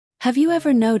Have you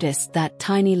ever noticed that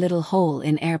tiny little hole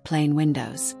in airplane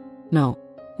windows? No.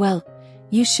 Well,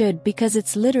 you should, because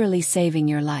it's literally saving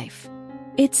your life.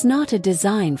 It's not a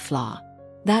design flaw.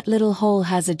 That little hole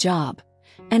has a job,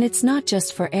 and it's not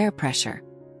just for air pressure.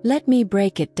 Let me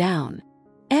break it down.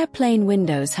 Airplane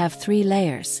windows have 3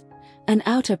 layers: an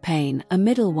outer pane, a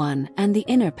middle one, and the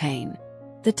inner pane.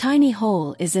 The tiny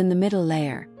hole is in the middle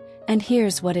layer, and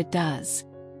here's what it does.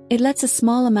 It lets a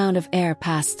small amount of air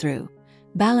pass through,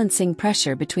 balancing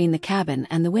pressure between the cabin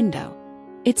and the window.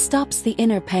 It stops the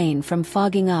inner pane from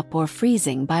fogging up or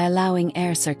freezing by allowing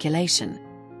air circulation.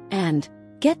 And,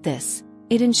 get this,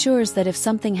 it ensures that if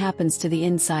something happens to the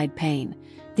inside pane,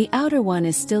 the outer one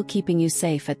is still keeping you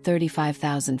safe at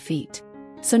 35,000 feet.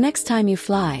 So next time you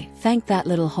fly, thank that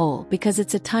little hole, because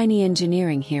it's a tiny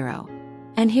engineering hero.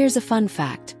 And here's a fun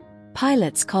fact.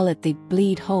 Pilots call it the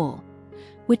bleed hole,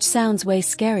 which sounds way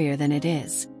scarier than it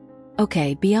is.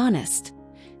 Okay, be honest.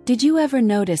 Did you ever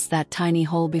notice that tiny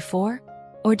hole before?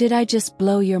 Or did I just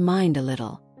blow your mind a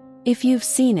little? If you've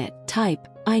seen it, type,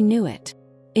 "I knew it."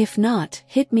 If not,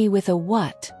 hit me with a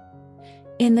what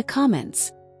in the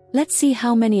comments. Let's see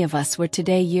how many of us were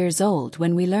today years old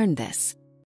when we learned this.